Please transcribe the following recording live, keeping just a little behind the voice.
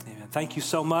Thank you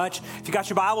so much. If you got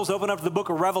your Bibles, open up to the book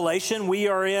of Revelation. We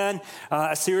are in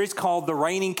a series called The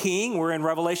Reigning King. We're in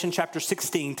Revelation chapter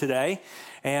 16 today,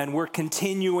 and we're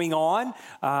continuing on.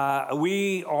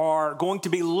 We are going to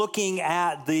be looking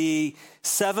at the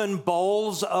 7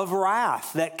 bowls of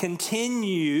wrath that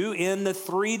continue in the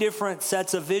 3 different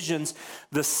sets of visions,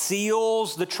 the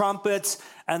seals, the trumpets,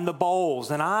 and the bowls.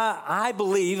 And I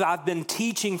believe I've been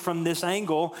teaching from this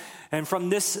angle and from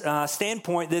this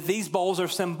standpoint that these bowls are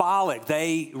symbolic.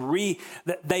 They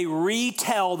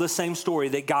retell the same story,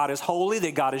 that God is holy,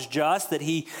 that God is just, that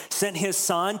he sent his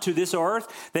son to this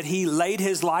earth, that he laid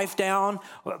his life down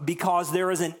because there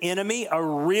is an enemy, a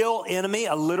real enemy,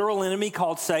 a literal enemy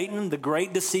called Satan, the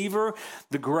great deceiver,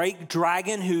 the great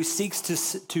dragon who seeks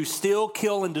to steal,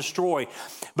 kill, and destroy.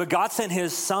 But God sent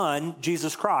his son,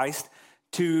 Jesus Christ,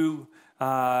 to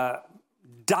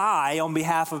die on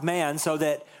behalf of man so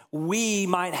that we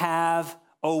might have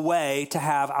a way to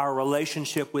have our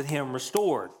relationship with him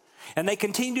restored. And they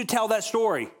continue to tell that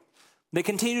story. They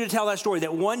continue to tell that story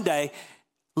that one day,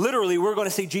 literally, we're going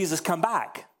to see Jesus come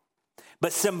back.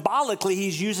 But symbolically,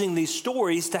 he's using these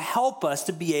stories to help us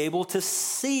to be able to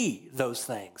see those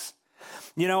things.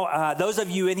 You know, those of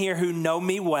you in here who know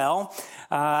me well,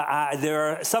 there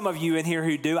are some of you in here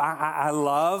who do. I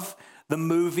love the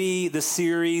movie, the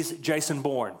series, Jason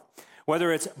Bourne.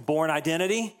 Whether it's Bourne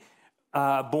Identity,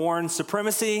 Bourne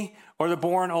Supremacy, or the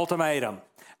Bourne Ultimatum.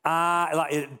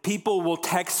 People will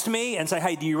text me and say,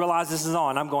 hey, do you realize this is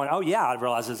on? I'm going, oh yeah, I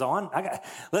realize it's on.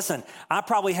 Listen, I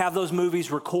probably have those movies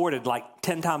recorded like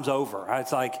 10 times over.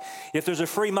 It's like, if there's a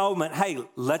free moment, hey,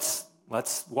 let's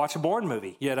watch a Bourne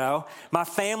movie, you know? My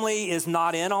family is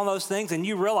not in on those things, and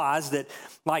you realize that,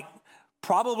 like,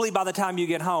 probably by the time you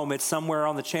get home, it's somewhere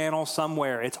on the channel,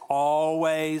 somewhere. It's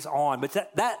always on.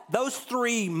 But those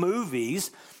 3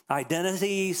 movies,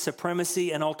 Identity,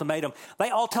 Supremacy, and Ultimatum, they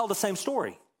all tell the same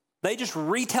story. They just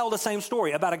retell the same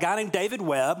story about a guy named David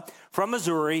Webb from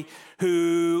Missouri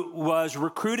who was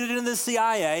recruited into the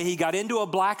CIA. He got into a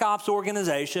black ops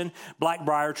organization,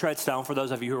 Blackbriar Treadstone, for those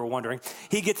of you who are wondering.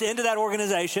 He gets into that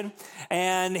organization,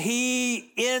 and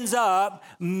he ends up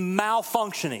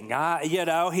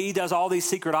malfunctioning. He does all these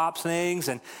secret ops things,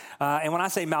 and when I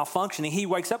say malfunctioning, he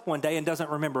wakes up one day and doesn't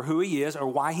remember who he is or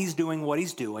why he's doing what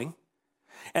he's doing.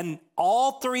 And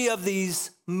all 3 of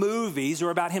these movies are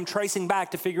about him tracing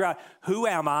back to figure out, who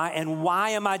am I and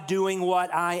why am I doing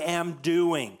what I am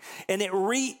doing? And it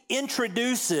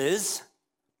reintroduces,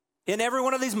 in every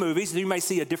one of these movies, you may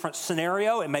see a different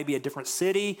scenario, it may be a different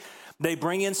city, they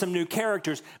bring in some new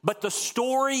characters, but the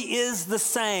story is the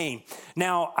same.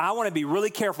 Now, I want to be really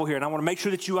careful here, and I want to make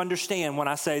sure that you understand when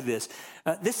I say this.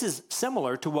 This is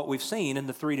similar to what we've seen in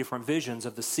the 3 different visions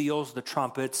of the seals, the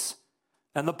trumpets,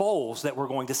 and the bowls that we're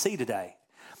going to see today.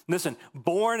 Listen,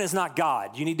 Bourne is not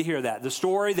God. You need to hear that. The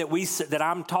story that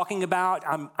I'm talking about,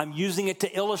 I'm using it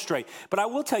to illustrate. But I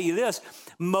will tell you this,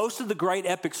 most of the great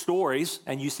epic stories,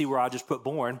 and you see where I just put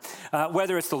Bourne,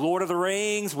 whether it's the Lord of the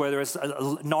Rings, whether it's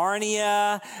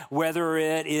Narnia, whether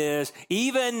it is,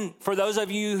 even for those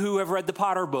of you who have read the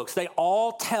Potter books, they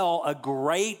all tell a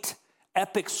great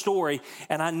epic story.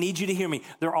 And I need you to hear me.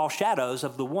 They're all shadows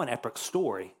of the one epic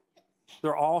story.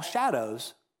 They're all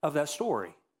shadows of that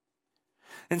story.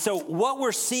 And so what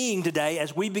we're seeing today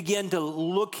as we begin to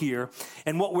look here,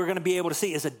 and what we're going to be able to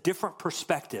see, is a different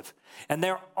perspective. And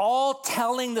they're all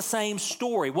telling the same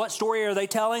story. What story are they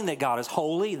telling? That God is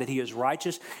holy, that he is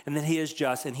righteous, and that he is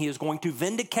just, and he is going to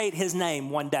vindicate his name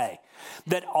one day.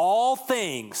 That all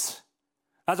things,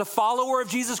 as a follower of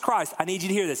Jesus Christ, I need you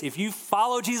to hear this. If you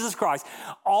follow Jesus Christ,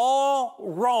 all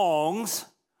wrongs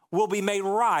will be made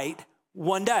right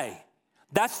one day.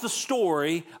 That's the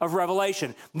story of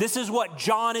Revelation. This is what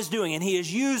John is doing, and he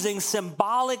is using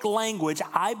symbolic language,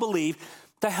 I believe,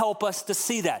 to help us to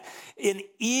see that. In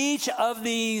each of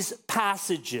these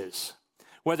passages,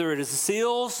 whether it is the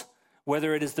seals,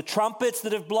 whether it is the trumpets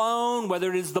that have blown, whether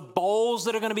it is the bowls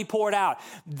that are going to be poured out,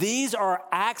 these are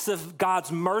acts of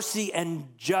God's mercy and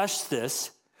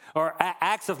justice, or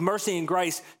acts of mercy and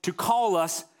grace to call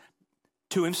us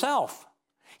to himself.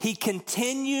 He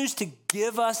continues to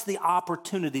give us the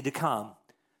opportunity to come.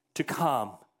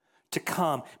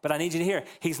 But I need you to hear,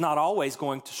 he's not always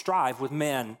going to strive with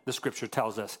men, the scripture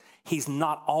tells us. He's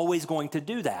not always going to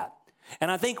do that.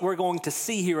 And I think we're going to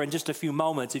see here in just a few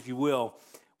moments, if you will,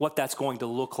 what that's going to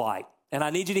look like. And I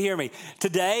need you to hear me.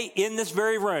 Today, in this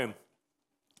very room,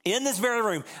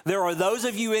 there are those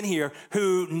of you in here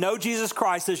who know Jesus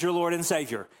Christ as your Lord and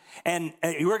Savior. And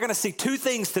we're going to see 2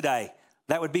 things today.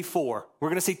 That would be 4. We're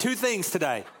going to see 2 things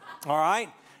today, all right?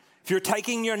 If you're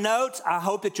taking your notes, I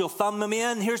hope that you'll thumb them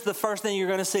in. Here's the first thing you're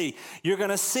going to see. You're going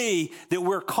to see that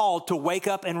we're called to wake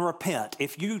up and repent.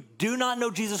 If you do not know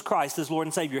Jesus Christ as Lord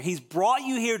and Savior, he's brought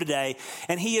you here today,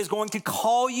 and he is going to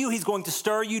call you, he's going to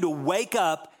stir you to wake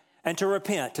up and to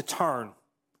repent, to turn.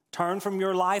 Turn from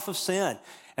your life of sin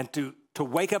and to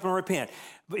wake up and repent.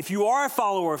 If you are a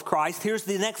follower of Christ, here's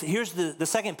the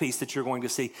second piece that you're going to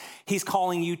see. He's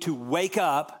calling you to wake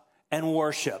up and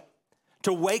worship.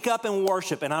 To wake up and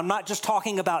worship. And I'm not just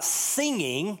talking about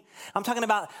singing. I'm talking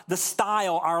about the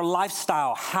style, our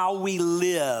lifestyle, how we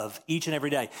live each and every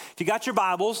day. If you got your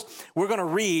Bibles, we're going to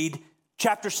read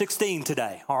chapter 16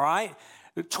 today, all right?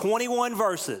 21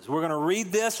 verses. We're going to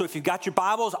read this. So if you've got your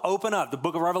Bibles, open up. The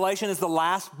book of Revelation is the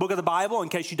last book of the Bible, in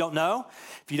case you don't know.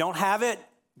 If you don't have it,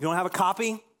 you don't have a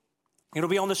copy, it'll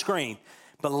be on the screen.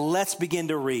 But let's begin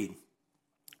to read.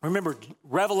 Remember,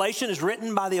 Revelation is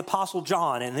written by the Apostle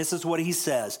John, and this is what he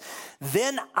says.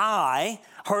 Then I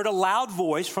heard a loud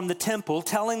voice from the temple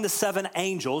telling the seven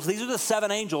angels, these are the seven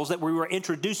angels that we were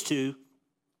introduced to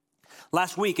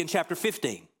last week in chapter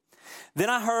 15. Then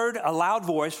I heard a loud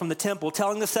voice from the temple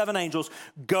telling the seven angels,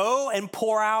 go and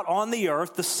pour out on the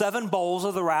earth the seven bowls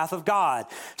of the wrath of God.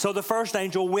 So the first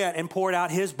angel went and poured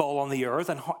out his bowl on the earth,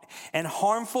 and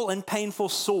harmful and painful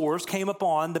sores came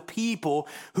upon the people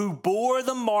who bore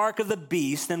the mark of the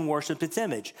beast and worshiped its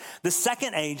image. The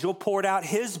second angel poured out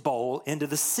his bowl into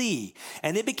the sea,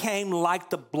 and it became like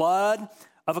the blood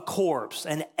of a corpse,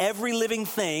 and every living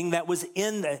thing that was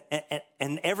in the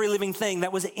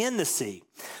sea.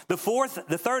 The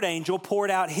third angel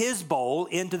poured out his bowl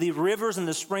into the rivers and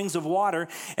the springs of water,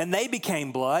 and they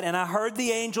became blood. And I heard the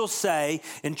angel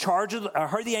in charge of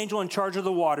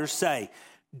the waters say,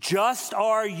 just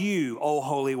are you, O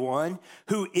Holy One,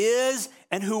 who is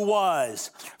and who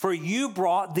was, for you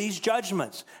brought these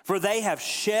judgments. For they have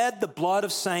shed the blood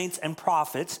of saints and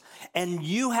prophets, and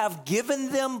you have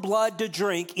given them blood to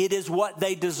drink. It is what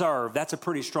they deserve. That's a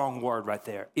pretty strong word right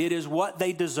there. It is what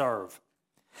they deserve.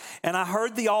 And I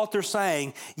heard the altar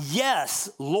saying, yes,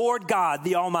 Lord God,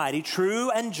 the Almighty,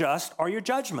 true and just are your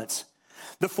judgments.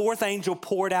 The fourth angel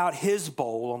poured out his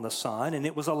bowl on the sun, and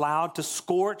it was allowed to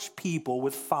scorch people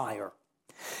with fire.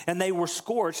 And they were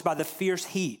scorched by the fierce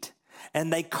heat.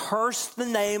 And they cursed the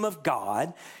name of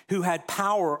God, who had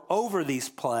power over these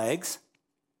plagues.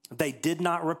 They did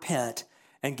not repent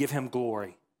and give him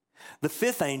glory. The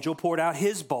fifth angel poured out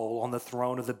his bowl on the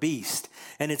throne of the beast,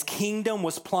 and its kingdom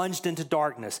was plunged into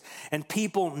darkness. And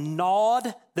people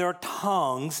gnawed their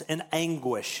tongues in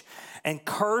anguish and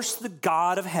cursed the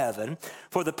God of heaven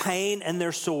for the pain and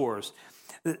their sores.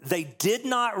 They did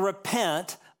not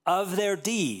repent of their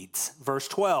deeds. Verse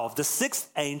 12, the sixth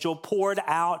angel poured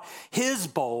out his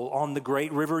bowl on the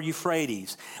great river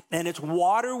Euphrates, and its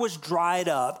water was dried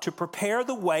up to prepare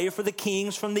the way for the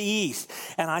kings from the east.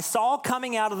 And I saw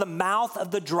coming out of the mouth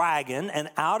of the dragon, and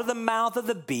out of the mouth of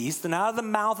the beast, and out of the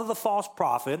mouth of the false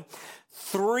prophet,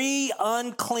 3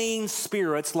 unclean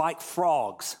spirits like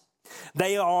frogs.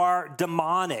 They are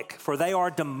demonic, for they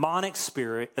are demonic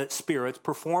spirits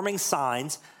performing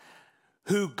signs,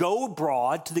 who go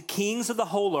abroad to the kings of the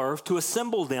whole earth to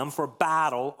assemble them for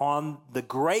battle on the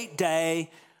great day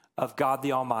of God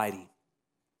the Almighty.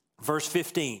 Verse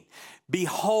 15,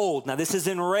 behold, now this is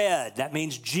in red. That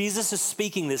means Jesus is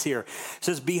speaking this here. It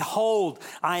says, behold,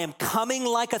 I am coming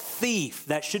like a thief.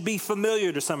 That should be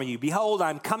familiar to some of you. Behold,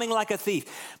 I'm coming like a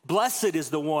thief. Blessed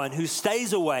is the one who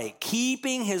stays awake,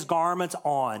 keeping his garments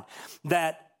on,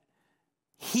 that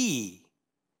he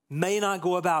may not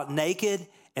go about naked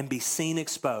and be seen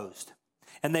exposed.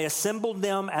 And they assembled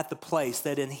them at the place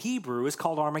that in Hebrew is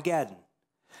called Armageddon.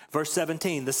 Verse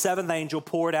 17, the seventh angel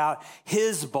poured out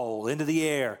his bowl into the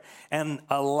air, and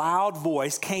a loud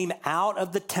voice came out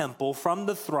of the temple from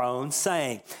the throne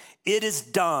saying, it is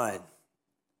done.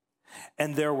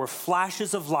 And there were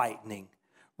flashes of lightning,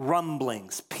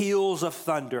 rumblings, peals of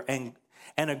thunder, and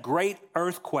a great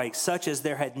earthquake, such as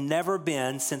there had never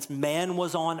been since man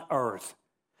was on earth.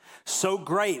 So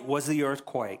great was the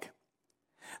earthquake.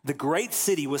 The great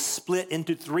city was split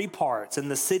into 3 parts,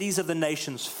 and the cities of the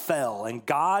nations fell. And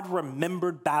God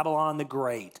remembered Babylon the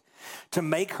Great to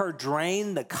make her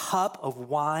drain the cup of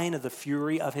wine of the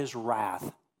fury of his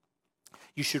wrath.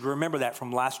 You should remember that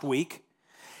from last week.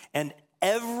 And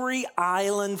every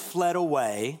island fled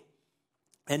away,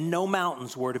 and no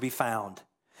mountains were to be found.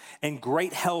 And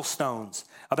great hailstones,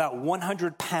 about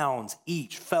 100 pounds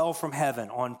each, fell from heaven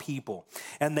on people.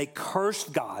 And they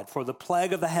cursed God for the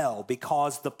plague of the hail,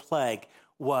 because the plague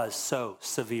was so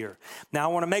severe. Now,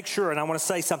 I want to make sure, and I want to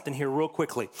say something here real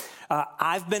quickly.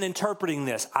 I've been interpreting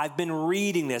this. I've been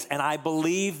reading this, and I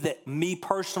believe that me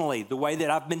personally, the way that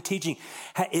I've been teaching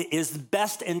is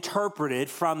best interpreted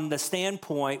from the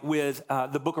standpoint with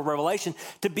the book of Revelation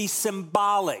to be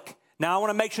symbolic. Now, I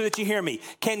want to make sure that you hear me.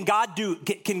 Can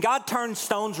God turn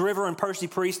Stones River and Percy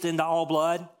Priest into all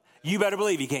blood? You better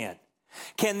believe he can.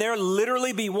 Can there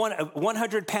literally be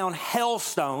 100-pound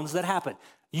hailstones that happen?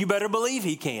 You better believe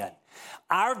he can.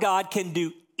 Our God can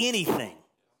do anything.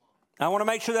 I want to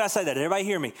make sure that I say that. Everybody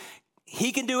hear me.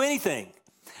 He can do anything.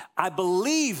 I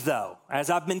believe, though, as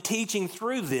I've been teaching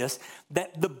through this,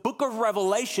 that the book of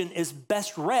Revelation is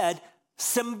best read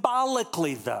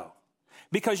symbolically, though.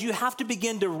 Because you have to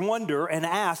begin to wonder and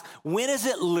ask, when is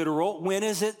it literal? When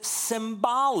is it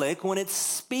symbolic? When it's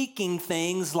speaking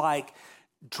things like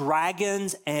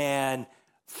dragons and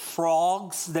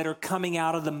frogs that are coming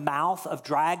out of the mouth of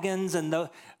dragons, and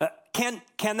can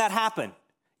that happen?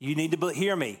 You need to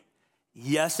hear me.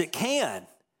 Yes, it can.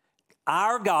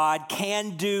 Our God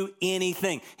can do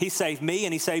anything. He saved me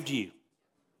and he saved you.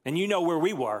 And you know where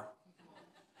we were.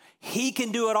 He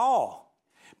can do it all.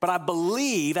 But I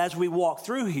believe as we walk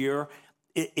through here,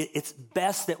 it's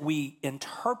best that we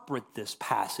interpret this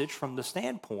passage from the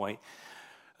standpoint,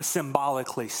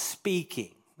 symbolically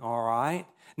speaking, all right?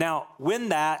 Now, when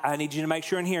that, I need you to make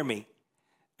sure and hear me.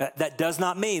 That does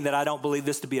not mean that I don't believe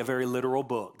this to be a very literal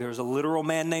book. There's a literal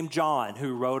man named John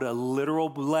who wrote a literal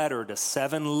letter to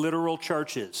 7 literal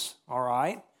churches, all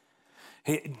right?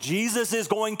 Jesus is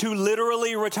going to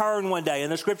literally return one day,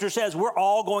 and the scripture says we're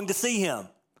all going to see him.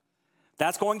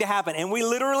 That's going to happen, and we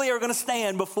literally are going to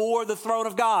stand before the throne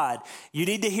of God. You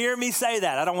need to hear me say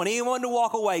that. I don't want anyone to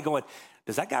walk away going,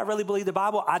 does that guy really believe the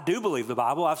Bible? I do believe the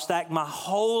Bible. I've stacked my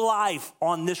whole life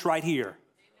on this right here.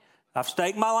 I've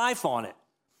staked my life on it.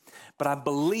 But I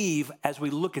believe as we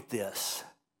look at this,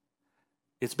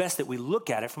 it's best that we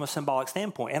look at it from a symbolic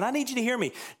standpoint. And I need you to hear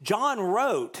me. John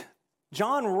wrote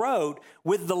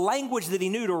with the language that he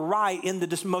knew to write in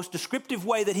the most descriptive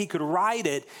way that he could write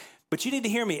it. But you need to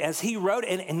hear me. As he wrote,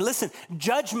 and listen,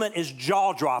 judgment is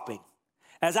jaw-dropping.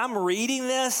 As I'm reading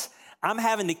this, I'm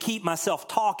having to keep myself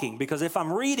talking, because if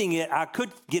I'm reading it, I could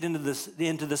get into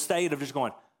the state of just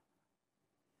going,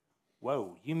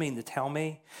 whoa, you mean to tell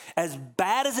me? As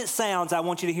bad as it sounds, I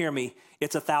want you to hear me,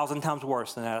 it's 1,000 times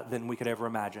worse than we could ever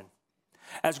imagine.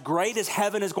 As great as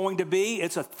heaven is going to be,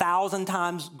 it's 1,000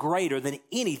 times greater than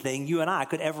anything you and I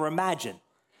could ever imagine.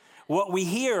 What we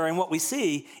hear and what we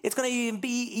see, it's going to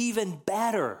be even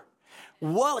better.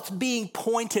 What's being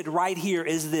pointed right here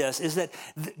is that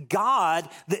God,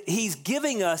 he's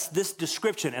giving us this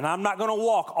description, and I'm not going to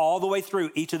walk all the way through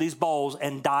each of these bowls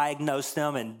and diagnose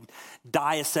them and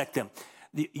dissect them.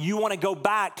 You want to go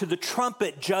back to the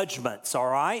trumpet judgments, all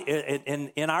right?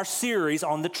 In our series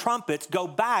on the trumpets, go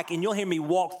back and you'll hear me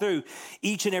walk through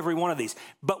each and every one of these.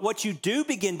 But what you do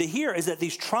begin to hear is that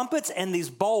these trumpets and these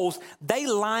bowls, they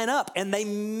line up and they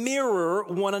mirror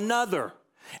one another.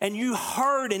 And you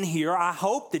heard in here, I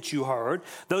hope that you heard,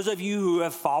 those of you who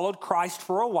have followed Christ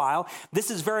for a while,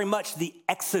 this is very much the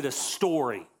Exodus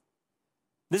story.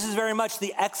 This is very much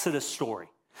the Exodus story.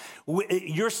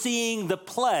 You're seeing the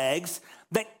plagues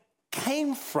that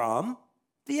came from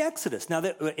the Exodus. Now,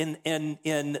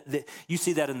 you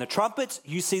see that in the trumpets,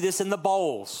 you see this in the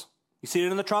bowls. You see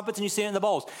it in the trumpets and you see it in the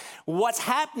bowls. What's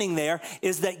happening there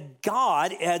is that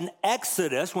God in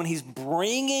Exodus, when he's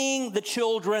bringing the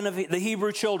children of the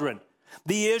Hebrew children,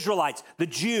 the Israelites, the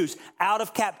Jews out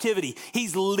of captivity,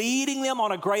 he's leading them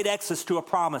on a great exodus to a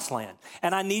promised land.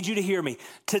 And I need you to hear me.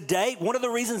 Today, one of the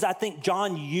reasons I think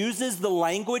John uses the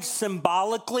language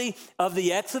symbolically of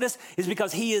the Exodus is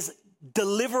because he is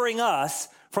delivering us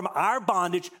from our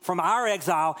bondage, from our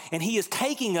exile, and he is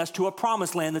taking us to a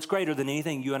promised land that's greater than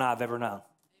anything you and I have ever known.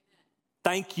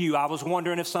 Thank you. I was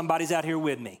wondering if somebody's out here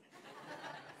with me.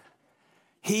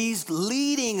 He's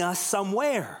leading us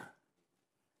somewhere.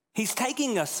 He's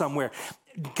taking us somewhere.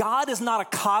 God is not a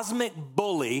cosmic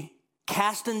bully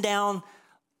casting down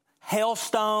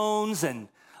hailstones and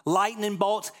lightning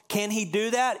bolts. Can he do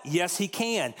that? Yes, he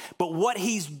can. But what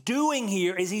he's doing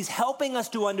here is he's helping us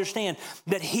to understand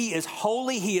that he is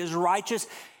holy, he is righteous.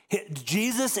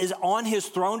 Jesus is on his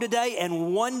throne today,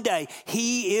 and one day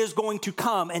he is going to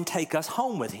come and take us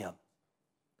home with him.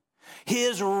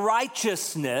 His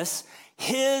righteousness,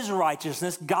 God's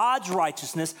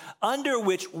righteousness, under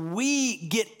which we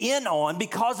get in on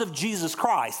because of Jesus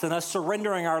Christ and us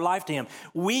surrendering our life to him.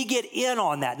 We get in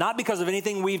on that, not because of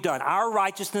anything we've done. Our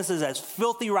righteousness is as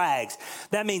filthy rags.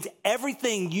 That means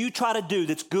everything you try to do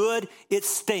that's good, it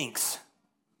stinks.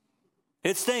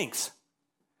 It stinks.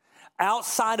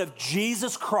 outside of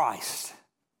Jesus Christ,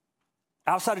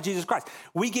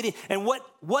 we get in. And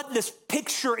what this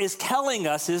picture is telling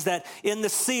us is that in the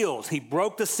seals, he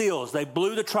broke the seals, they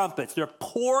blew the trumpets, they're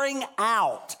pouring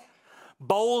out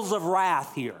bowls of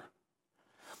wrath here.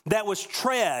 That was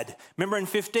tread, remember in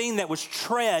 15, that was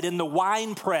tread in the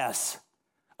winepress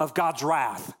of God's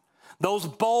wrath. Those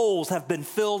bowls have been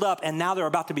filled up and now they're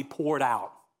about to be poured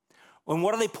out. And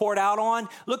what are they poured out on?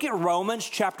 Look at Romans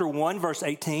chapter 1, verse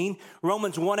 18.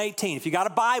 Romans 1:18. If you got a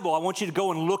Bible, I want you to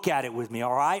go and look at it with me,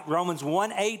 all right? Romans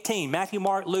 1:18. Matthew,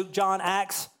 Mark, Luke, John,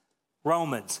 Acts,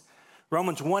 Romans.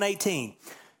 Romans 1:18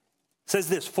 says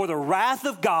this, "For the wrath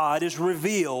of God is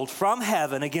revealed from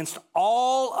heaven against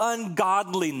all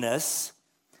ungodliness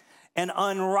and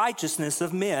unrighteousness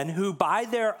of men who by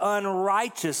their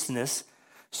unrighteousness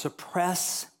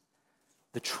suppress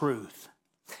the truth."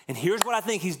 And here's what I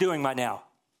think he's doing right now.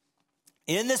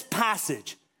 In this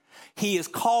passage, he is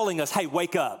calling us, hey,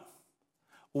 wake up.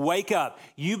 Wake up.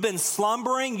 You've been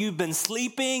slumbering, you've been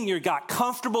sleeping, you got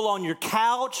comfortable on your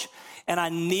couch, and I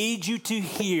need you to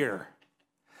hear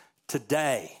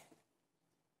today.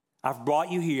 I've brought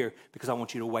you here because I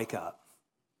want you to wake up.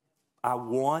 I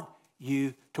want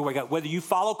you to wake up. Whether you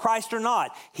follow Christ or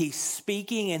not, he's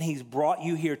speaking and he's brought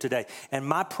you here today. And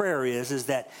my prayer is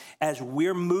that as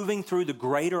we're moving through the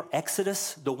greater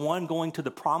Exodus, the one going to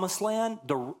the promised land,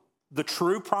 the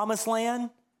true promised land,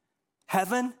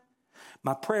 heaven,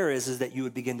 my prayer is that you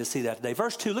would begin to see that today.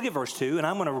 Verse 2, look at verse 2, and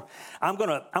I'm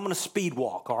gonna speed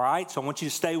walk, all right? So I want you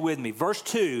to stay with me. Verse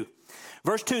 2,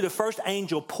 the first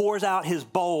angel pours out his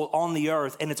bowl on the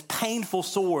earth, and it's painful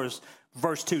sores,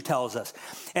 verse 2 tells us.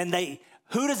 And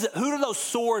who do those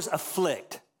sores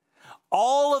afflict?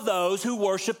 All of those who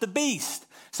worship the beast.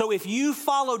 So if you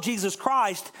follow Jesus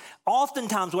Christ,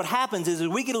 oftentimes what happens is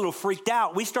we get a little freaked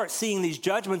out. We start seeing these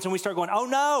judgments and we start going, oh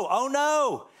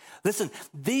no. Listen,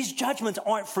 these judgments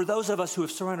aren't for those of us who have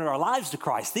surrendered our lives to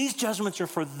Christ. These judgments are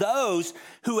for those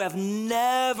who have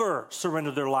never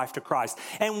surrendered their life to Christ.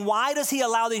 And why does he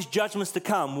allow these judgments to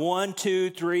come? 1,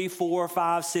 2, 3, 4,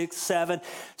 5, 6, 7.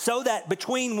 So that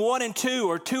between 1 and 2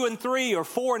 or 2 and 3 or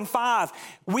 4 and 5,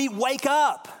 we wake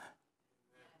up.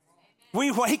 We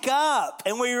wake up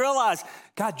and we realize,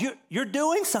 God, you're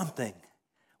doing something.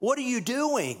 What are you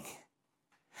doing?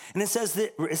 And it says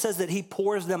that he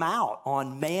pours them out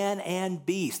on man and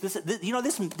beast.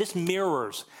 This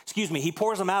mirrors, he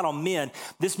pours them out on men.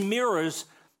 This mirrors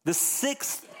the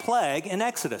 6th plague in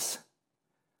Exodus.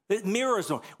 It mirrors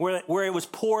them where it was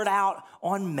poured out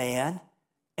on man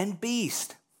and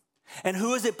beast. And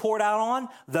who is it poured out on?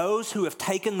 Those who have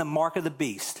taken the mark of the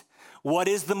beast. What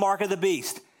is the mark of the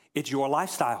beast? It's your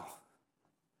lifestyle.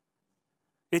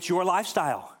 It's your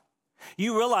lifestyle.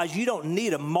 You realize you don't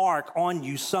need a mark on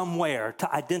you somewhere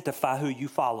to identify who you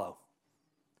follow.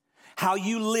 How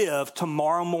you live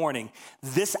tomorrow morning,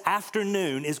 this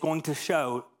afternoon, is going to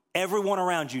show everyone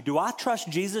around you, do I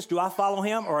trust Jesus? Do I follow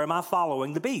him? Or am I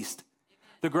following the beast?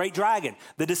 The great dragon,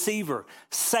 the deceiver,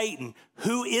 Satan,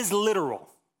 who is literal.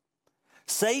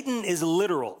 Satan is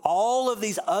literal. All of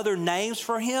these other names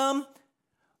for him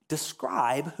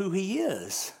describe who he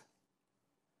is.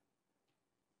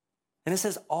 And it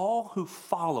says all who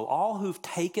follow, all who've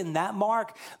taken that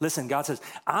mark, listen, God says,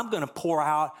 I'm going to pour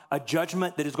out a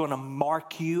judgment that is going to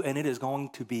mark you, and it is going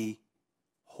to be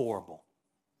horrible.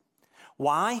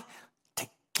 Why? To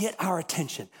get our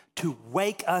attention, to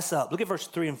wake us up. Look at verse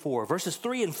 3 and 4. Verses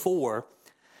 3 and 4,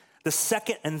 the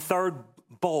second and third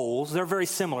bowls, they're very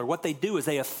similar. What they do is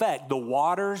they affect the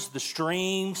waters, the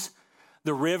streams,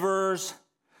 the rivers.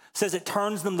 It says it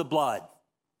turns them to blood.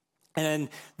 And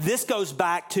this goes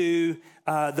back to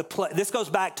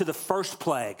the first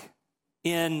plague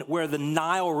in where the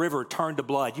Nile River turned to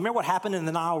blood. You remember what happened in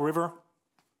the Nile River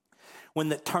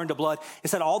when it turned to blood? It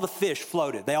said all the fish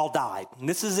floated. They all died. And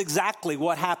this is exactly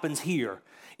what happens here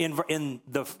in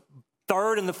the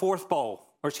third and the fourth bowl,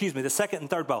 the second and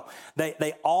third bowl.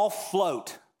 They all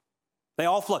float. They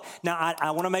all float. Now,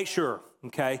 I want to make sure,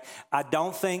 okay? I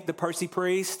don't think the Percy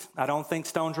Priest, I don't think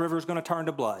Stones River is going to turn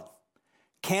to blood.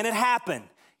 Can it happen?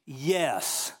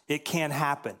 Yes, it can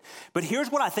happen. But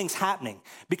here's what I think is happening.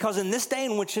 Because in this day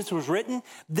in which this was written,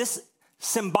 this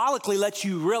symbolically lets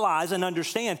you realize and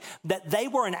understand that they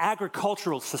were an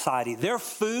agricultural society. Their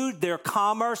food, their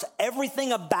commerce,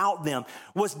 everything about them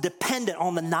was dependent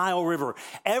on the Nile River.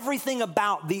 Everything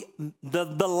about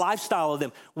the lifestyle of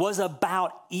them was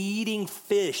about eating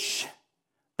fish.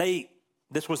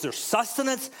 This was their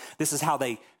sustenance. This is how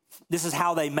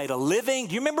they made a living.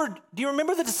 Do you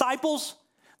remember the disciples?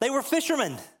 They were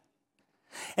fishermen.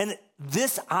 And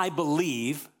this, I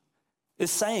believe, is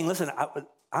saying, listen,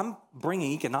 I'm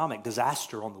bringing economic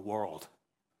disaster on the world.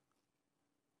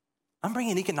 I'm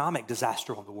bringing economic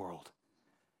disaster on the world.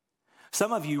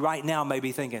 Some of you right now may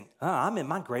be thinking, I'm in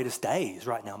my greatest days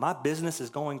right now. My business is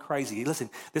going crazy. Listen,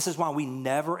 this is why we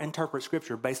never interpret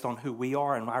Scripture based on who we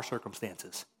are and our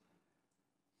circumstances.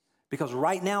 Because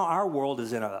right now our world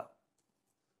is in a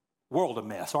world of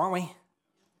mess, aren't we?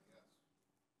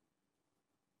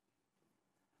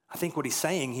 I think what he's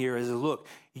saying here is, look,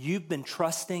 you've been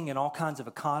trusting in all kinds of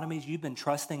economies. You've been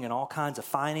trusting in all kinds of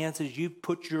finances. You've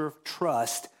put your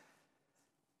trust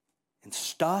in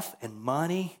stuff and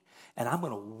money, and I'm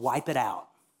going to wipe it out.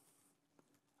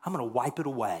 I'm going to wipe it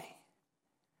away.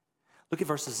 Look at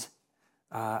verses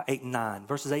 8 and 9.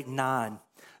 Verses 8 and 9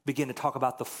 begin to talk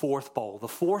about the fourth bowl. The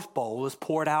fourth bowl is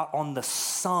poured out on the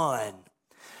sun.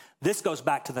 This goes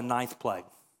back to the ninth plague,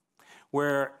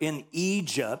 where in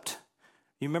Egypt,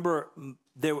 you remember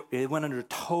it went under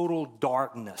total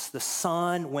darkness. The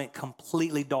sun went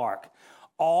completely dark.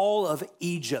 All of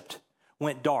Egypt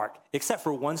went dark, except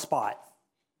for one spot.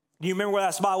 Do you remember where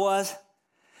that spot was?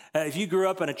 If you grew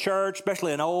up in a church,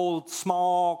 especially an old,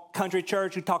 small country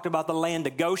church, we talked about the land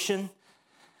of Goshen.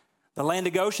 The land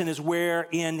of Goshen is where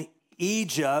in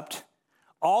Egypt,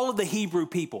 all of the Hebrew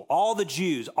people, all the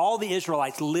Jews, all the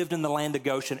Israelites lived in the land of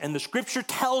Goshen. And the scripture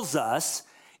tells us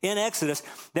in Exodus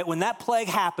that when that plague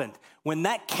happened, when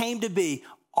that came to be,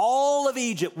 all of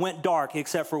Egypt went dark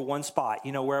except for one spot.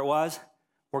 You know where it was?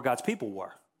 Where God's people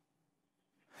were.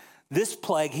 This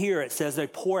plague here, it says they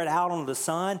pour it out on the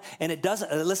sun, and it doesn't,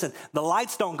 listen, the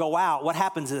lights don't go out. What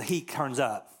happens is the heat turns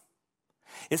up.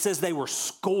 It says they were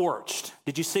scorched.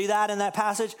 Did you see that in that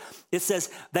passage? It says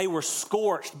they were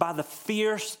scorched by the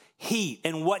fierce heat.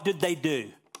 And what did they do?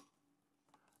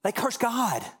 They cursed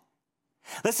God.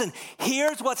 Listen,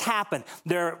 here's what's happened.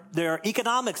 Their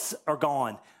economics are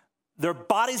gone. Their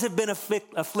bodies have been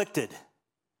afflicted.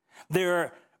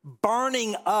 They're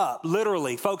burning up,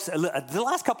 literally. Folks, the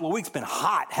last couple of weeks been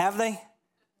hot, have they?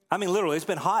 I mean, literally, it's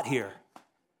been hot here.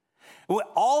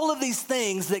 All of these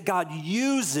things that God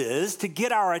uses to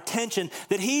get our attention,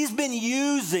 that he's been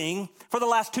using for the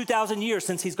last 2,000 years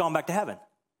since he's gone back to heaven,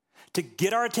 to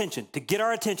get our attention,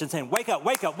 saying, wake up,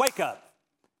 wake up, wake up.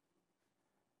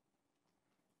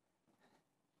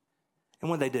 And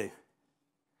what did they do? It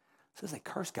says they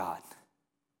cursed God.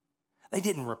 They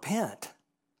didn't repent.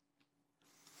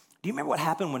 Do you remember what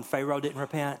happened when Pharaoh didn't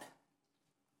repent?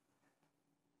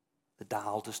 The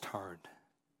dial just turned,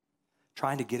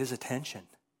 trying to get his attention.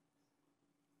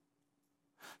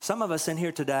 Some of us in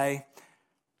here today,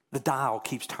 the dial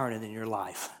keeps turning in your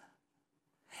life.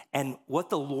 And what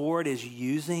the Lord is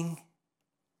using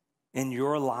in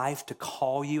your life to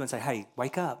call you and say, hey,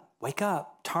 wake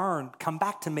up, turn, come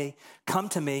back to me, come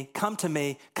to me, come to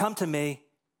me, come to me.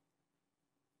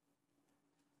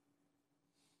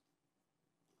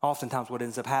 Oftentimes what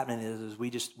ends up happening is we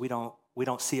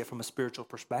don't see it from a spiritual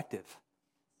perspective.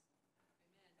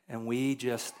 And we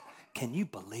just, can you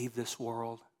believe this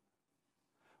world?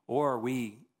 Or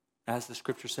we, as the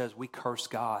scripture says, we curse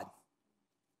God.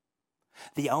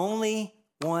 The only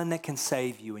one that can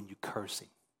save you and you curse him.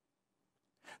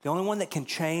 The only one that can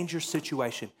change your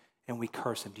situation and we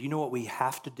curse him. Do you know what we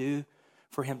have to do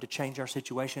for him to change our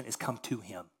situation? Is come to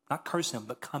him. Not curse him,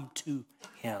 but come to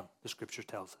him, the scripture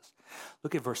tells us.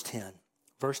 Look at verse 10.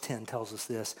 Verse 10 tells us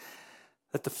this,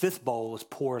 that the fifth bowl is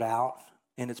poured out,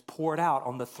 and it's poured out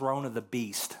on the throne of the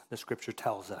beast, the scripture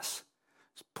tells us.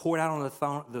 It's poured out on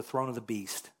the throne of the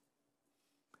beast.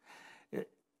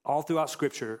 All throughout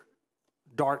scripture,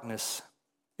 darkness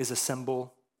is a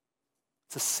symbol.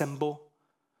 It's a symbol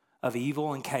of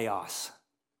evil and chaos.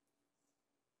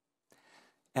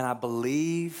 And I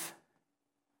believe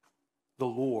the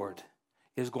Lord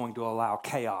is going to allow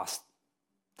chaos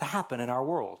to happen in our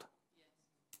world.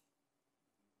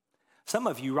 Some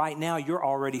of you right now, you're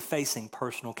already facing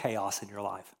personal chaos in your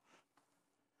life.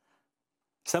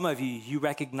 Some of you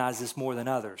recognize this more than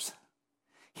others.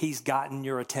 He's gotten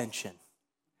your attention.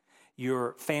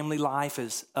 Your family life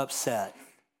is upset.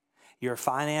 Your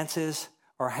finances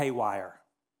are haywire.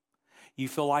 You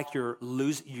feel like you're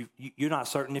not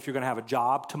certain if you're going to have a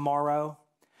job tomorrow.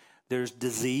 There's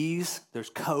disease, there's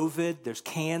COVID, there's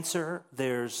cancer,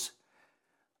 there's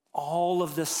all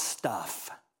of this stuff.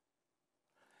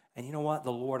 And you know what?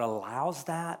 The Lord allows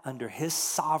that under his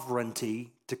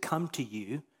sovereignty to come to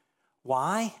you.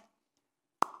 Why?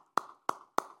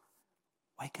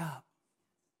 Wake up.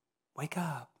 Wake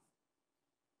up.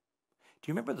 Do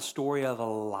you remember the story of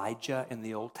Elijah in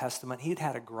the Old Testament? He'd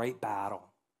had a great battle,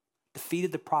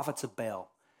 defeated the prophets of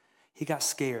Baal. he got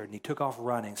scared and he took off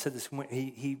running. Said this,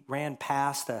 he ran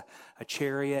past a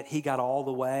chariot. He got all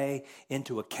the way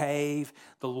into a cave.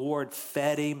 The Lord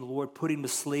fed him. The Lord put him to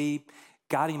sleep,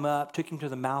 got him up, took him to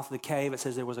the mouth of the cave. It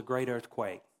says there was a great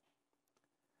earthquake.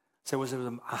 So there was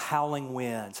a howling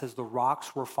wind. It says the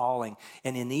rocks were falling.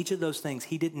 And in each of those things,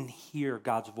 he didn't hear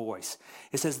God's voice.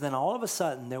 It says then all of a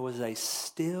sudden there was a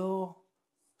still,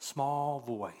 small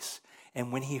voice.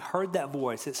 And when he heard that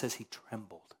voice, it says he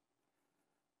trembled.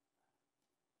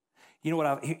 You know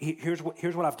what? Here's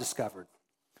what I've discovered.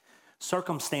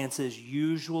 Circumstances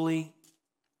usually,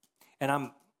 and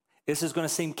this is going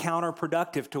to seem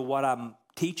counterproductive to what I'm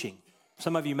teaching.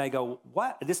 Some of you may go,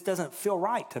 what? This doesn't feel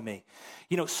right to me.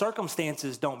 You know,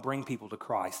 circumstances don't bring people to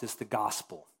Christ. It's the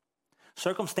gospel.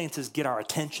 Circumstances get our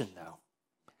attention, though.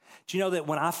 Do you know that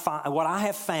what I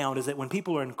have found is that when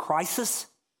people are in crisis,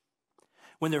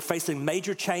 when they're facing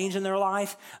major change in their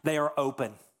life, they are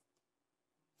open.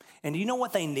 And do you know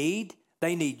what they need?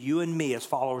 They need you and me as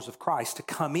followers of Christ to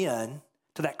come in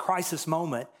to that crisis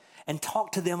moment and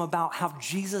talk to them about how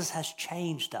Jesus has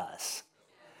changed us.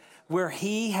 Where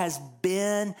he has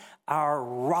been our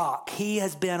rock. He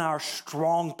has been our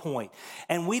strong point.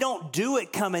 And we don't do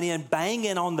it coming in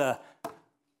banging on the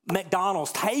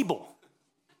McDonald's table.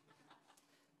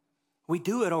 We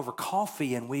do it over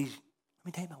coffee and let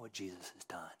me tell you about what Jesus has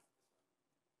done.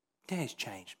 He's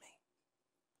changed me.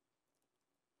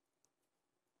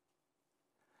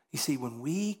 You see, when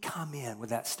we come in with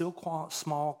that still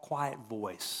small, quiet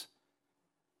voice,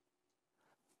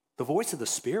 the voice of the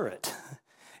Spirit,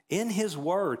 in his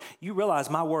word, you realize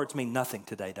my words mean nothing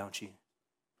today, don't you?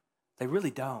 They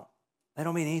really don't. They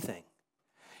don't mean anything.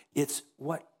 It's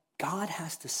what God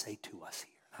has to say to us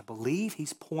here. I believe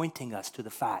he's pointing us to the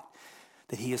fact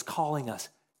that he is calling us,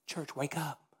 church, wake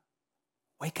up.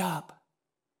 Wake up.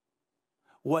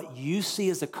 What you see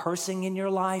as a cursing in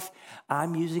your life,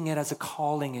 I'm using it as a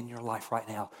calling in your life right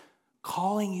now.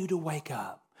 Calling you to wake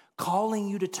up. Calling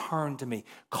you to turn to me.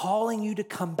 Calling you to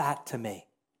come back to me.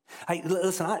 Hey,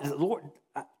 listen,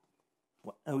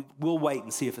 we'll wait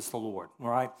and see if it's the Lord, all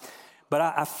right? But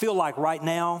I feel like right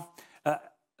now,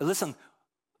 listen,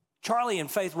 Charlie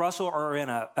and Faith Russell are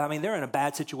they're in a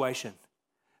bad situation.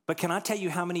 But can I tell you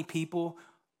how many people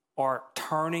are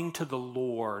turning to the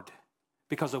Lord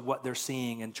because of what they're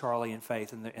seeing in Charlie and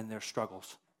Faith and their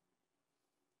struggles?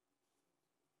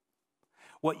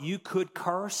 What you could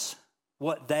curse,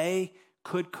 what they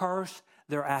could curse,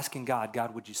 they're asking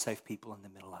God, would you save people in the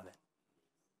middle of it?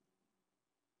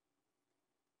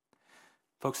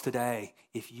 Folks, today,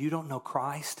 if you don't know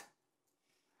Christ,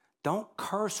 don't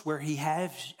curse where he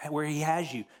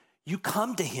has you. You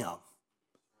come to him.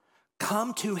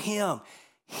 Come to him.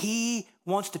 He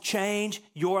wants to change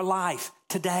your life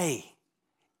today,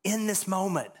 in this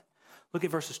moment. Look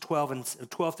at verses 12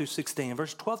 through 16. In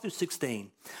verses 12 through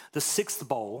 16, the sixth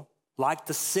bowl, like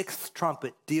the sixth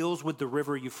trumpet, deals with the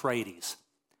river Euphrates.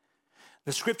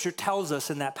 The scripture tells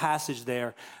us in that passage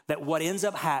there that what ends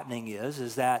up happening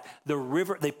is that the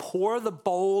river, they pour the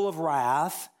bowl of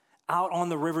wrath out on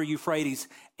the river Euphrates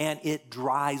and it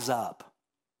dries up.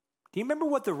 Do you remember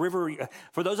what the river,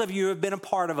 for those of you who have been a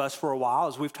part of us for a while,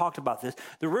 as we've talked about this,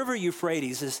 the river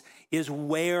Euphrates is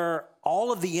where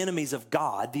all of the enemies of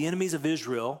God, the enemies of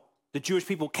Israel, the Jewish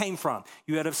people came from.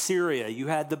 You had Assyria, you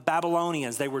had the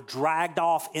Babylonians. They were dragged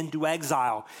off into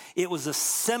exile. It was a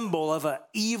symbol of an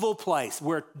evil place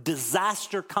where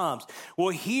disaster comes. Well,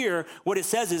 here, what it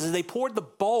says is they poured the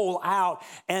bowl out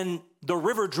and the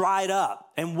river dried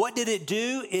up. And what did it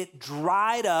do? It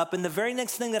dried up. And the very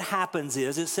next thing that happens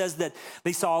is it says that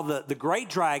they saw the great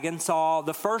dragon, saw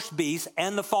the first beast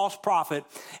and the false prophet,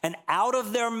 and out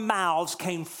of their mouths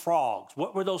came frogs.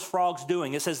 What were those frogs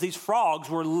doing? It says these frogs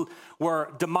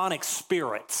were demonic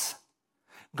spirits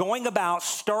going about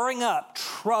stirring up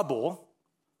trouble,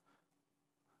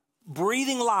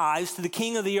 breathing lies to the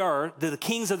king of the earth, to the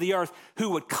kings of the earth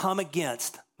who would come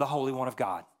against the Holy One of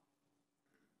God.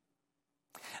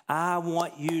 I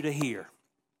want you to hear.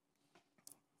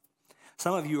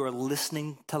 Some of you are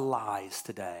listening to lies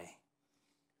today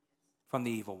from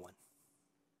the evil one.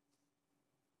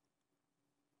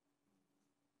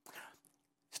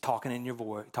 He's talking in your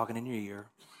voice, talking in your ear.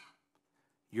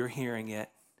 You're hearing it.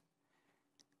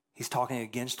 He's talking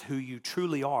against who you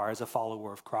truly are as a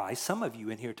follower of Christ. Some of you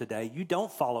in here today, you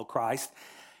don't follow Christ.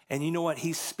 And you know what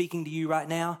he's speaking to you right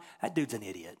now? That dude's an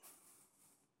idiot.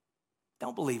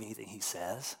 Don't believe anything he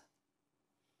says.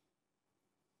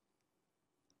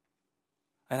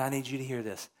 And I need you to hear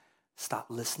this. Stop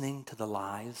listening to the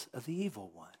lies of the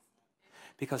evil one.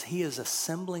 Because he is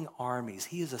assembling armies.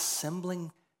 He is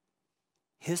assembling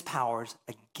his powers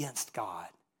against God.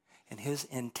 And his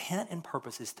intent and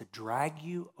purpose is to drag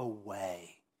you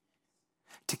away,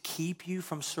 to keep you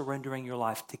from surrendering your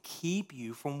life, to keep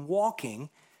you from walking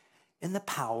in the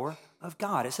power of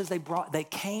God. It says they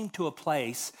came to a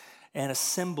place and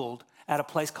assembled at a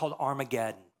place called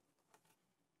Armageddon.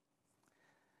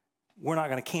 We're not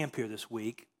going to camp here this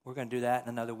week. We're going to do that in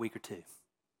another week or two.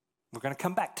 We're going to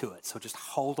come back to it, so just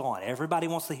hold on. Everybody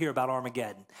wants to hear about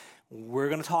Armageddon. We're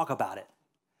going to talk about it.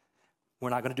 We're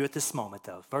not going to do it this moment,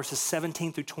 though. Verses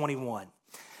 17 through 21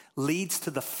 leads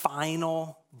to the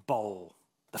final bowl.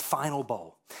 The final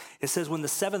bowl. It says, when the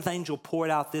seventh angel poured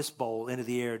out this bowl into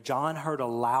the air, John heard a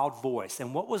loud voice.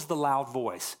 And what was the loud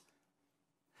voice?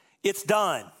 It's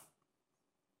done.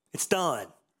 It's done.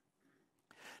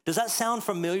 Does that sound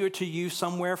familiar to you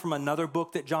somewhere from another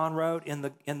book that John wrote in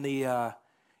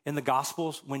the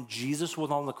Gospels when Jesus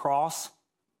was on the cross?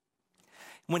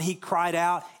 When he cried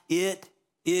out, "It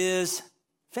is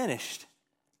finished."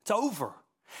 It's over.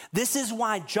 This is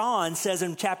why John says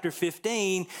in chapter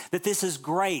 15 that this is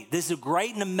great. This is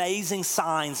great and amazing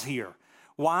signs here.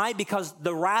 Why? Because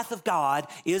the wrath of God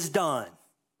is done.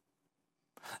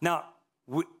 Now,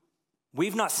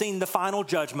 we've not seen the final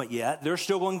judgment yet. There's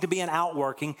still going to be an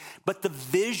outworking, but the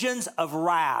visions of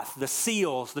wrath, the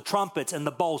seals, the trumpets, and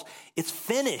the bowls, it's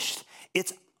finished.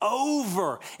 It's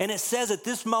over. And it says at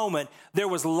this moment, there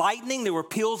was lightning, there were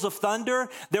peals of thunder,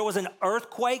 there was an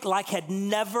earthquake like had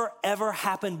never, ever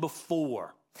happened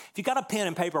before. If you got a pen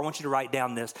and paper, I want you to write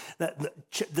down this.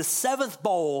 The seventh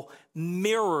bowl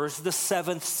mirrors the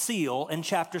seventh seal in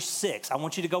chapter 6. I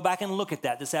want you to go back and look at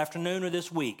that this afternoon or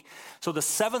this week. So the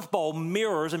seventh bowl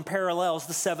mirrors and parallels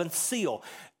the seventh seal.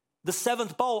 The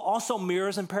seventh bowl also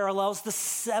mirrors and parallels the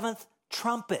seventh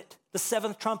trumpet. The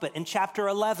seventh trumpet in chapter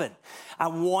 11. I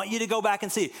want you to go back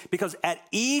and see it because at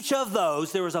each of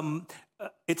those, there was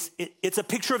it's a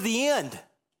picture of the end.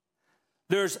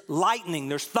 There's lightning,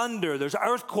 there's thunder, there's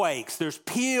earthquakes, there's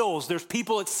peals, there's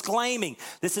people exclaiming.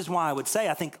 This is why I would say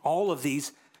I think all of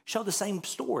these show the same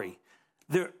story.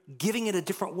 They're giving it a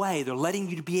different way. They're letting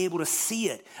you to be able to see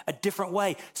it a different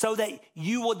way so that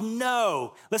you would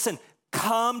know. Listen,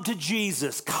 come to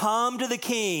Jesus, come to the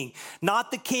King,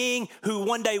 not the King who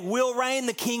one day will reign,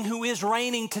 the King who is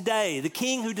reigning today, the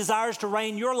King who desires to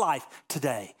reign your life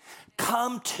today.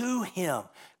 Come to him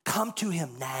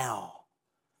now.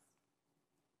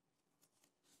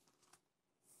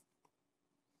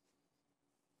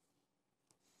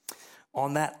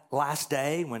 On that last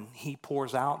day when he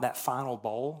pours out that final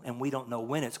bowl, and we don't know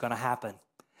when it's going to happen.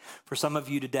 For some of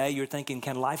you today, you're thinking,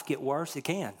 can life get worse? It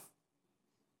can.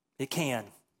 It can.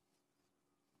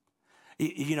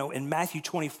 You know, in Matthew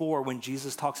 24, when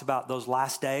Jesus talks about those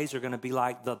last days are going to be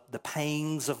like the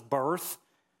pangs of birth,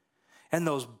 and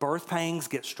those birth pangs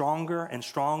get stronger and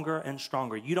stronger and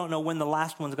stronger. You don't know when the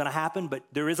last one's going to happen, but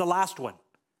there is a last one.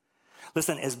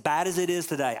 Listen, as bad as it is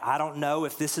today, I don't know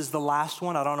if this is the last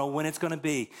one. I don't know when it's going to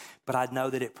be, but I know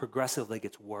that it progressively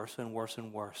gets worse and worse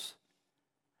and worse.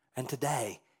 And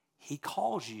today, he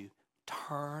calls you,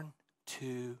 turn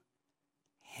to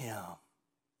him.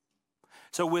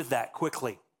 So with that,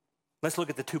 quickly, let's look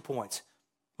at the 2 points.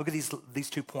 Look at these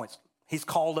 2 points. He's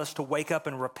called us to wake up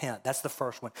and repent. That's the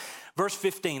first one. Verse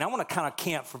 15, I want to kind of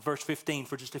camp for verse 15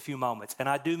 for just a few moments, and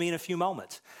I do mean a few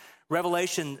moments.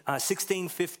 Revelation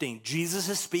 16:15, Jesus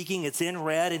is speaking, it's in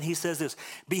red, and he says this,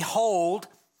 "Behold,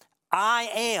 I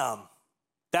am."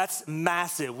 That's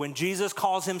massive. When Jesus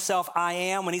calls himself I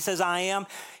am, when he says I am,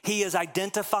 he is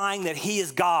identifying that he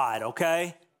is God,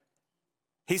 okay?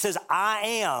 He says, I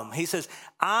am. He says,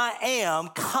 I am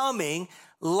coming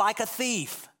like a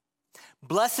thief.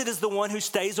 Blessed is the one who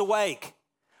stays awake.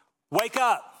 Wake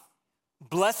up.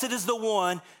 Blessed is the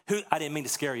one who, I didn't mean to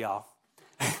scare y'all.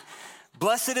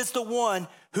 Blessed is the one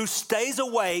who stays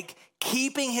awake,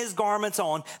 keeping his garments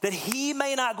on, that he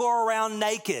may not go around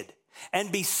naked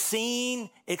and be seen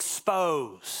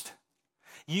exposed.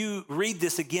 You read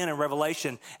this again in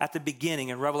Revelation at the beginning,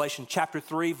 in Revelation chapter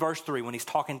 3, verse 3, when he's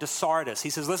talking to Sardis. He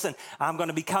says, listen, I'm going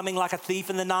to be coming like a thief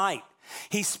in the night.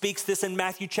 He speaks this in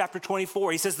Matthew chapter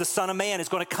 24. He says, the Son of Man is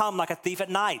going to come like a thief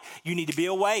at night. You need to be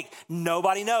awake.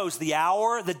 Nobody knows the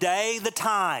hour, the day, the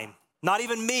time. Not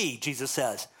even me, Jesus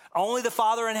says. Only the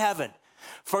Father in heaven.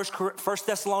 First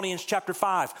Thessalonians chapter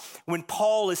 5, when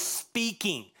Paul is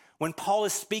speaking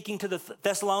to the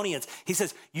Thessalonians, he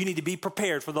says, you need to be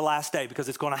prepared for the last day because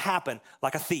it's going to happen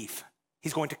like a thief.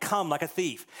 He's going to come like a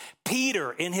thief.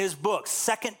 Peter, in his book,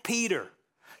 2 Peter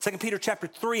chapter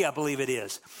 3, I believe it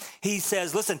is, he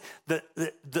says, listen, the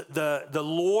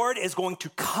Lord is going to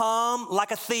come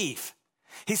like a thief.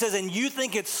 He says, and you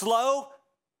think it's slow?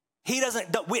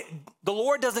 The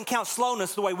Lord doesn't count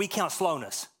slowness the way we count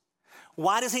slowness.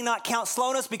 Why does he not count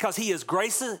slowness? Because he is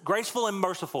graceful and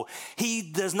merciful. He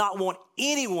does not want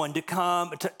anyone to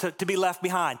come to be left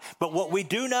behind. But what we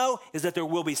do know is that there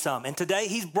will be some. And today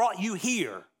he's brought you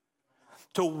here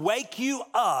to wake you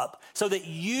up so that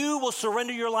you will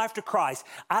surrender your life to Christ.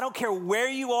 I don't care where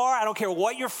you are. I don't care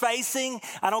what you're facing.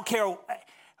 I don't care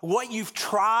what you've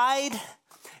tried.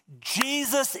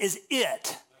 Jesus is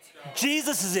it.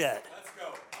 Jesus is it.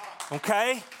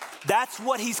 Okay? That's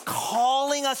what he's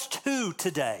calling us to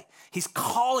today. He's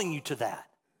calling you to that.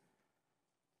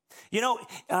 You know,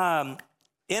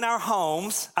 in our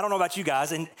homes, I don't know about you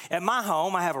guys, at my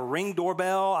home, I have a Ring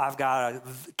doorbell. I've got a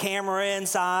camera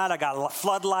inside. I got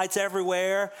floodlights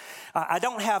everywhere. I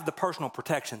don't have the personal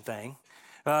protection thing,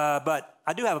 but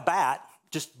I do have a bat.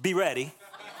 Just be ready.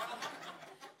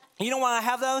 You know why I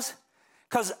have those?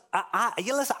 Because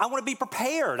listen, I want to be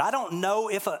prepared. I don't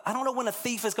know when a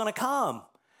thief is going to come.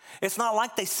 It's not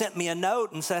like they sent me a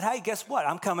note and said, hey, guess what?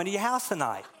 I'm coming to your house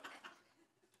tonight.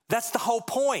 That's the whole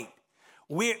point.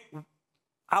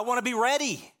 I want to be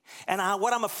ready. And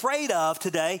what I'm afraid of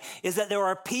today is that there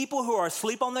are people who are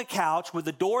asleep on the couch with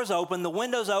the doors open, the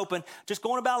windows open, just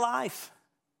going about life.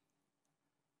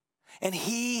 And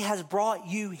he has brought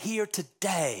you here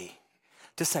today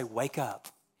to say, wake up.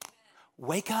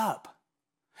 Wake up.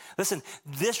 Listen,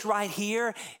 this right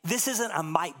here, this isn't a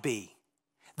might be.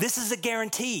 This is a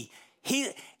guarantee.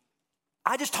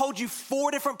 I just told you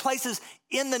 4 different places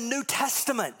in the New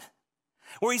Testament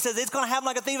where he says it's going to happen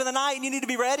like a thief in the night and you need to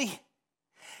be ready.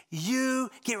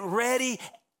 You get ready.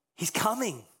 He's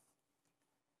coming.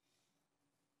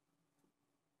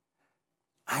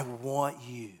 I want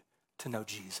you to know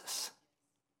Jesus.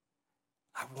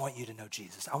 I want you to know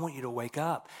Jesus. I want you to wake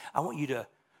up. I want you to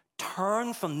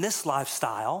turn from this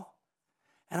lifestyle.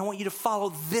 And I want you to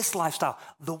follow this lifestyle,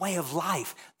 the way of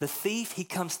life. The thief, he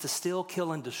comes to steal,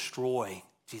 kill, and destroy,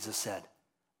 Jesus said.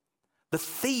 The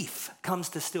thief comes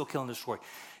to steal, kill, and destroy.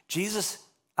 Jesus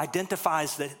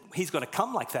identifies that he's going to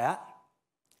come like that.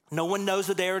 No one knows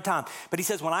the day or time. But he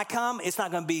says, when I come, it's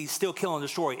not going to be steal, kill, and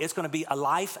destroy. It's going to be a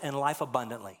life and life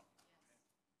abundantly.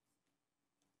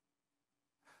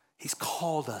 He's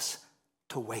called us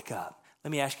to wake up.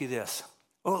 Let me ask you this.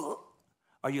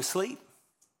 Are you asleep?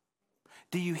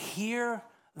 Do you hear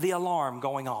the alarm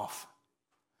going off?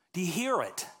 Do you hear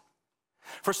it?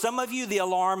 For some of you, the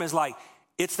alarm is like,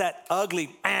 it's that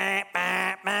ugly,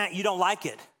 you don't like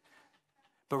it.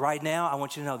 But right now, I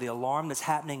want you to know the alarm that's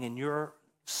happening in your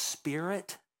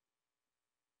spirit,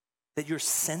 that you're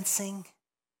sensing,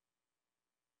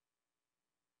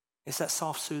 it's that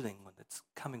soft soothing one that's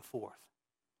coming forth,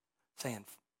 saying,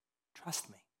 trust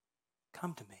me,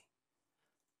 come to me,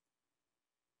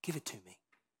 give it to me.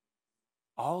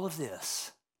 All of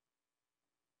this,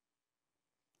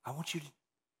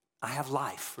 I have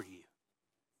life for you.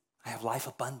 I have life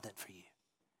abundant for you.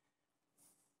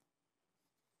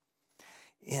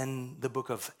 In the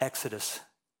book of Exodus,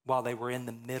 while they were in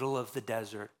the middle of the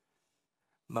desert,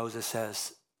 Moses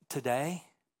says, today,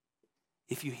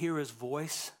 if you hear his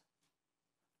voice,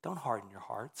 don't harden your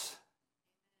hearts.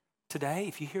 Today,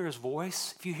 if you hear his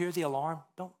voice, if you hear the alarm,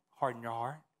 don't harden your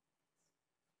heart.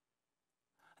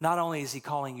 Not only is he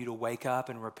calling you to wake up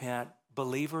and repent,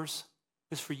 believers,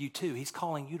 it's for you too. He's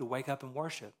calling you to wake up and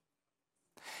worship.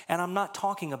 And I'm not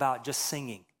talking about just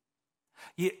singing.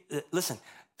 Listen,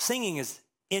 singing is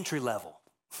entry level.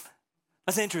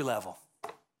 That's entry level.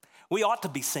 We ought to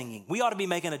be singing. We ought to be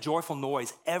making a joyful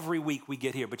noise every week we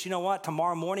get here. But you know what?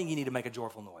 Tomorrow morning, you need to make a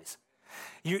joyful noise.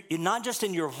 You're not just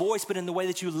in your voice, but in the way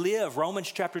that you live.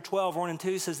 Romans chapter 12, 1 and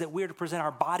 2 says that we are to present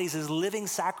our bodies as living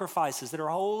sacrifices that are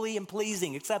holy and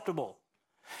pleasing, acceptable.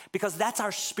 Because that's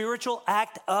our spiritual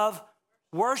act of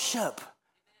worship,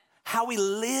 how we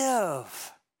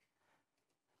live.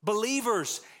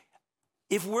 Believers,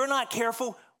 if we're not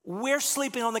careful, we're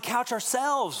sleeping on the couch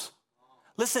ourselves.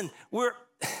 Listen,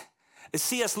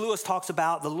 C.S. Lewis talks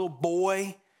about the little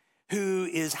boy who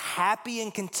is happy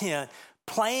and content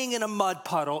playing in a mud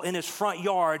puddle in his front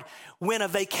yard when a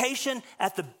vacation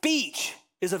at the beach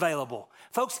is available.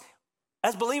 Folks,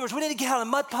 as believers, we need to get out of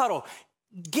the mud puddle.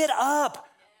 Get up.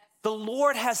 The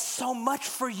Lord has so much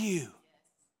for you.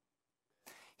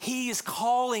 He is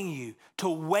calling you to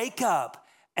wake up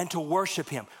and to worship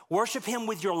him. Worship him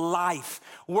with your life.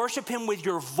 Worship him with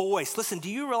your voice. Listen, do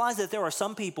you realize that there are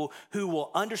some people who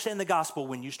will understand the gospel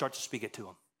when you start to speak it to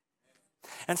them?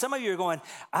 And some of you are going,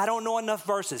 I don't know enough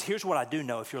verses. Here's what I do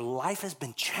know. If your life has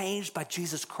been changed by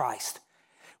Jesus Christ,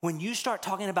 when you start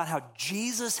talking about how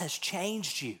Jesus has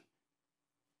changed you,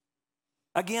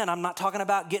 again, I'm not talking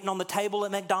about getting on the table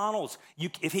at McDonald's.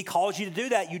 If he calls you to do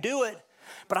that, you do it.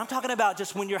 But I'm talking about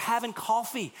just when you're having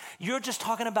coffee, you're just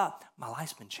talking about, my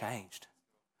life's been changed.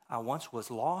 I once was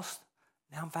lost,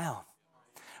 now I'm found.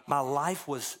 My life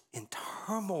was in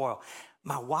turmoil.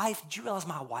 My wife, did you realize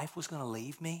my wife was going to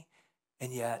leave me?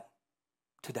 And yet,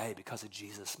 today, because of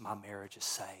Jesus, my marriage is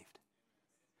saved.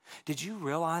 Did you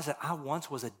realize that I once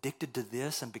was addicted to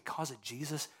this, and because of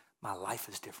Jesus, my life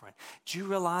is different? Did you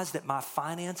realize that my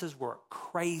finances were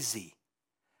crazy,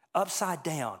 upside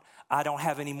down? I don't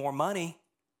have any more money,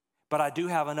 but I do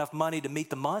have enough money to meet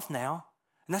the month now,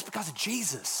 and that's because of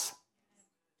Jesus.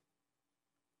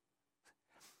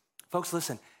 Folks,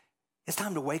 listen, it's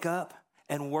time to wake up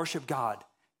and worship God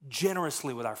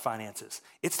generously with our finances.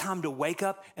 It's time to wake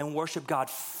up and worship God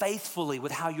faithfully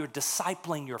with how you're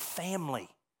discipling your family,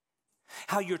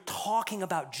 how you're talking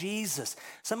about Jesus.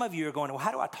 Some of you are going, well,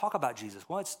 how do I talk about Jesus?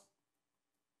 Well, it's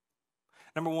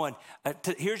number one,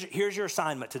 here's your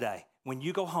assignment today. When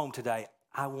you go home today,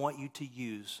 I want you to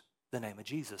use the name of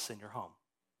Jesus in your home.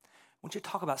 I want you to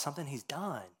talk about something he's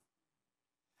done.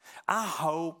 I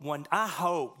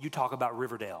hope you talk about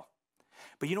Riverdale.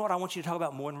 But you know what I want you to talk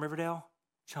about more than Riverdale?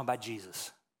 Talk about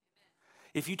Jesus.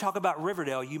 If you talk about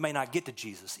Riverdale, you may not get to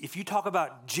Jesus. If you talk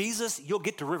about Jesus, you'll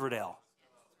get to Riverdale.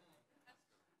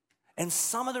 And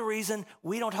some of the reason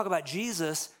we don't talk about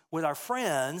Jesus with our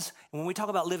friends, and when we talk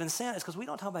about living sin, is because we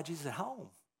don't talk about Jesus at home.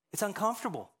 It's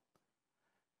uncomfortable.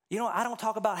 You know, I don't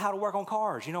talk about how to work on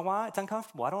cars. You know why? It's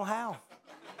uncomfortable. I don't know how.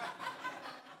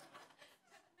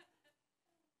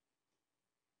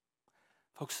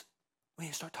 Folks, we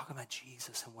need to start talking about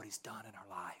Jesus and what he's done in our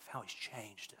life, how he's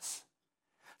changed us.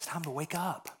 It's time to wake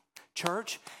up.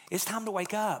 Church, it's time to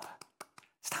wake up.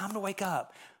 It's time to wake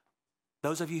up.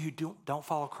 Those of you who don't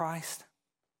follow Christ,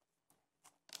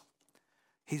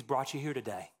 he's brought you here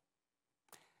today.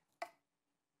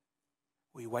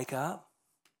 Will you wake up?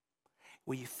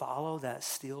 Will you follow that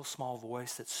still small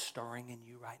voice that's stirring in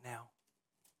you right now?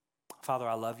 Father,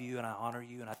 I love you and I honor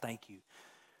you and I thank you.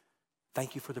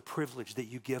 Thank you for the privilege that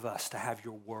you give us to have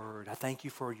your word. I thank you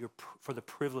for the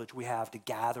privilege we have to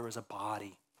gather as a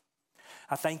body.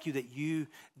 I thank you that you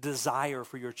desire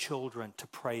for your children to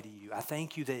pray to you. I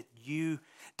thank you that you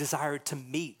desire to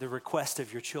meet the request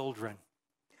of your children.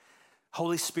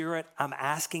 Holy Spirit, I'm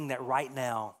asking that right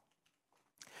now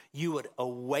you would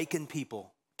awaken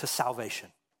people to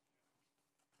salvation.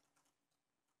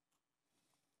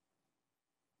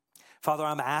 Father,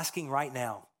 I'm asking right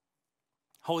now,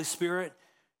 Holy Spirit,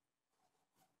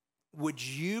 would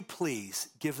you please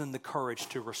give them the courage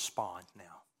to respond now?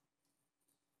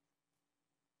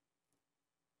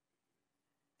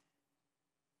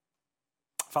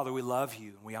 Father, we love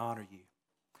you and we honor you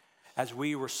as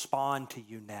we respond to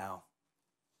you now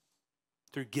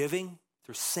through giving,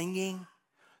 through singing,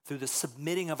 through the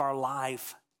submitting of our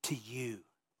life to you.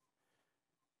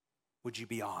 Would you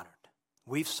be honored?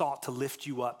 We've sought to lift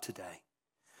you up today.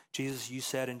 Jesus, you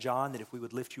said in John that if we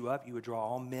would lift you up, you would draw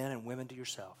all men and women to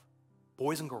yourself,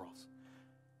 boys and girls.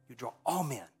 You draw all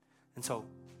men. And so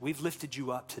we've lifted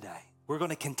you up today. We're going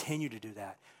to continue to do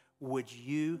that. Would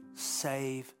you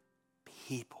save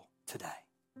people today?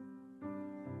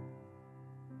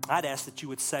 I'd ask that you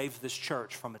would save this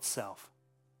church from itself.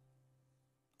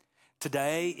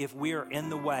 Today, if we are in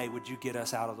the way, would you get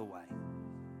us out of the way?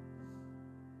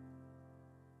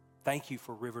 Thank you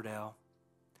for Riverdale.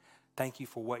 Thank you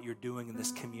for what you're doing in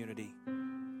this community.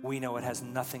 We know it has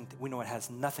nothing to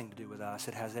do with us.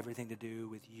 It has everything to do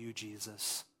with you,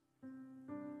 Jesus.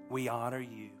 We honor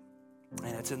you.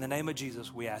 And it's in the name of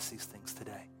Jesus we ask these things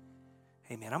today.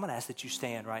 Amen. I'm going to ask that you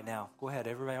stand right now. Go ahead,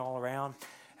 everybody all around.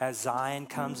 As Zion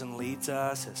comes and leads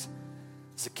us, as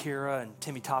Zakira and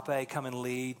Timmy Tape come and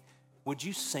lead, would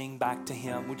you sing back to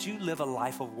him? Would you live a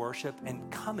life of worship and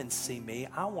come and see me?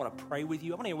 I want to pray with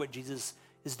you. I want to hear what Jesus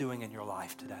is doing in your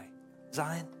life today.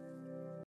 Zion?